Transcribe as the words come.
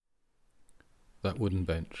That wooden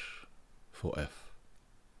bench for F.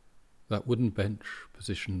 That wooden bench,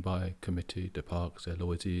 positioned by Comité de Parcs et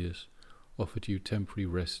Loisirs, offered you temporary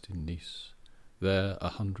rest in Nice. There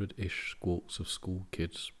 100-ish squawks of school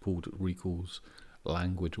kids pulled at recalls,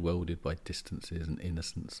 language welded by distances and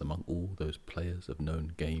innocence among all those players of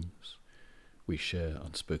known games. We share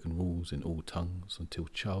unspoken rules in all tongues until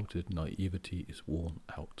childhood naïveté is worn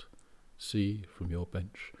out. See, from your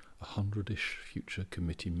bench, 100-ish future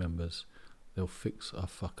committee members. They'll fix our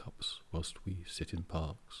fuck-ups whilst we sit in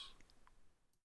parks.